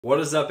What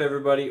is up,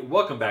 everybody?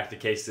 Welcome back to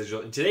Case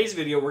Digital. In today's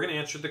video, we're going to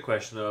answer the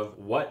question of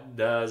what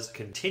does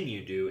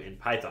continue do in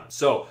Python?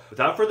 So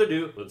without further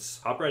ado, let's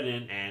hop right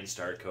in and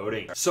start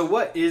coding. So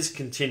what is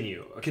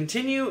continue?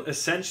 Continue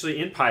essentially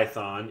in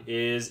Python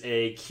is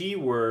a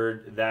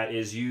keyword that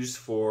is used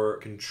for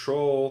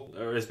control,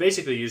 or is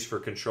basically used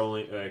for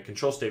controlling a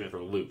control statement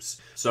for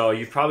loops. So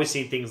you've probably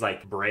seen things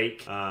like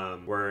break,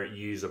 where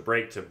you use a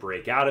break to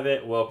break out of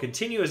it. Well,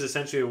 continue is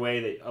essentially a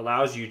way that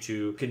allows you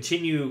to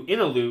continue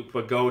in a loop,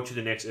 but go to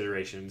the next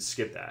iteration,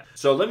 skip that.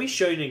 So let me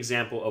show you an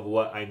example of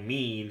what I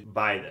mean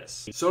by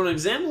this. So an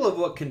example of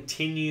what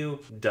continue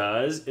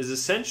does is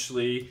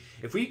essentially,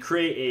 if we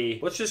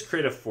create let's just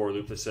create a for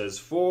loop that says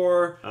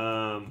for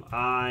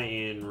I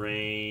in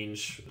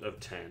range of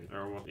 10,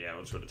 or well, yeah,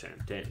 let's go to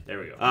 10, there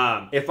we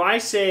go. If I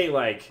say,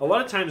 like, a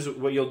lot of times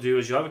what you'll do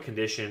is you'll have a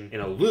condition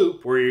in a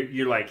loop where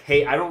you're like,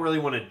 hey, I don't really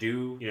want to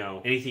do,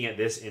 anything at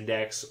this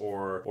index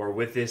or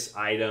with this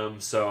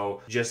item,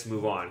 so just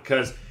move on.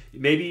 Because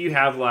maybe you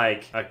have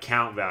like a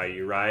count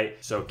value, right?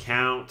 So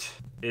count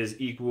is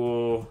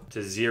equal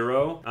to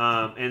 0,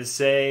 and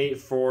say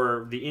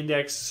for the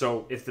index,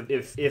 so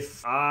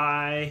if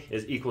I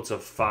is equal to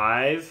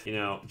 5,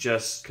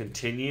 just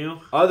continue.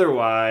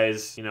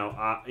 Otherwise,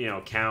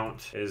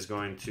 count is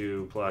going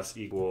to plus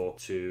equal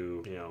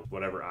to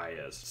whatever I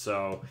is.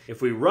 So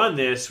if we run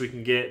this, we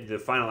can get the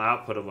final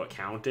output of what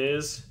count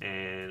is,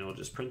 and we'll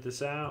just print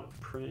this out.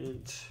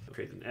 Print,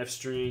 create an f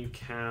string,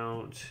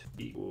 count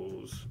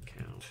equals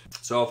count.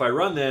 So if I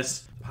run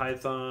this,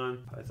 Python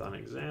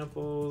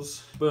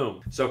examples,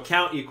 boom. So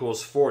count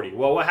equals 40.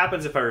 Well, what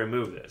happens if I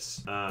remove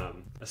this?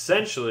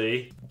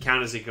 Essentially,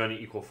 count is going to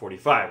equal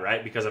 45,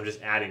 right? Because I'm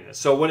just adding this.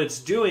 So what it's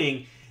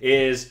doing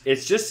is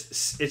it's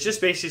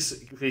just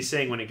basically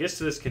saying, when it gets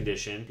to this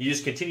condition, you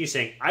just continue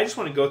saying, I just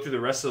want to go through the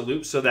rest of the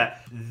loop so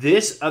that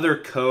this other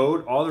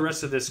code, all the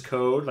rest of this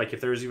code, like if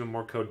there's even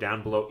more code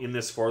down below in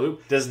this for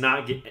loop, does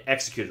not get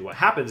executed. What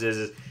happens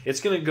is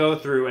it's going to go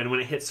through, and when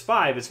it hits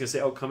 5, it's going to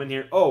say, oh, come in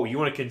here. Oh, you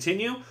want to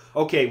continue?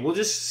 Okay, we'll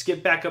just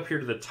skip back up here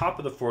to the top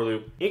of the for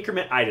loop,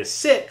 increment I to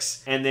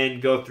 6, and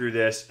then go through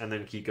this and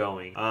then keep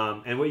going.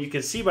 And what you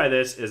can see by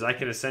this is I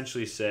can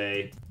essentially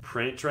say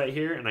print right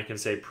here, and I can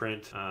say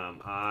print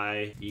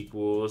I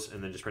equals,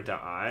 and then just print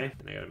out I,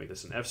 and I gotta make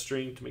this an F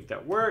string to make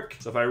that work.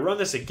 So if I run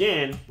this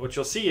again, what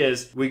you'll see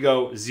is we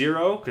go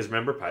 0, because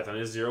remember Python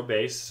is 0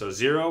 base, so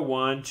 0,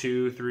 1,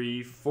 2,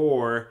 3,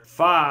 4,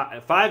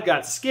 5. 5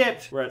 got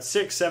skipped. We're at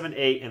 6, 7,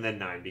 8, and then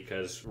 9,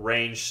 because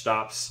range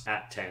stops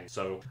at 10.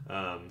 So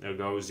it'll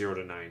go 0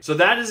 to 9. So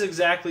that is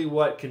exactly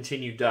what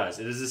continue does.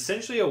 It is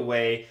essentially a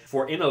way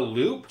for, in a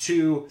loop,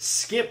 to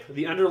skip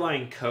the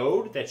underlying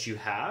code that you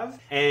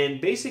have and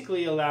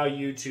basically allow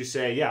you to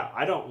say, yeah,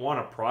 I don't want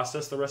to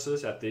process the rest of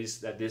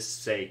this at this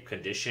say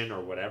condition or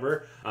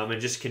whatever,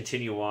 and just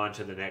continue on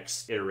to the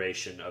next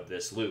iteration of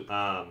this loop.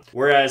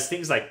 Whereas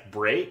things like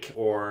break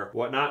or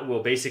whatnot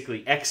will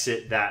basically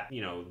exit that,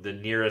 the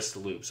nearest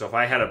loop. So if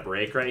I had a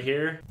break right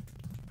here,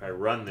 I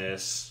run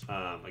this,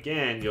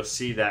 again, you'll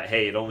see that,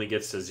 hey, it only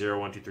gets to 0,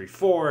 1, 2, 3,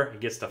 4, it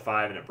gets to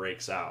 5, and it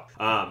breaks out.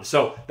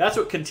 So that's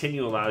what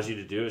continue allows you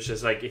to do. It's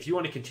just like, if you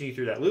want to continue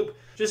through that loop,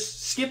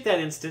 just skip that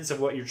instance of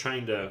what you're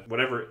trying to,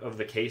 whatever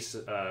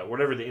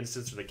the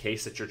instance or the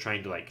case that you're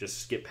trying to, like, just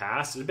skip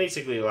past. It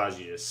basically allows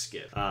you to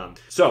skip.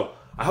 So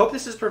I hope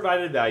this has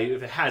provided value.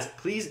 If it has,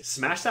 please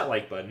smash that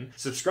like button.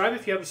 Subscribe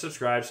if you haven't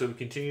subscribed, so we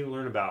continue to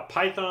learn about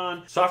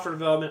Python, software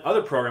development,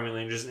 other programming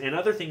languages, and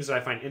other things that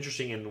I find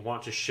interesting and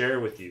want to share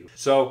with you.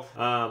 So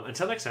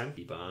until next time,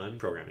 keep on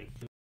programming.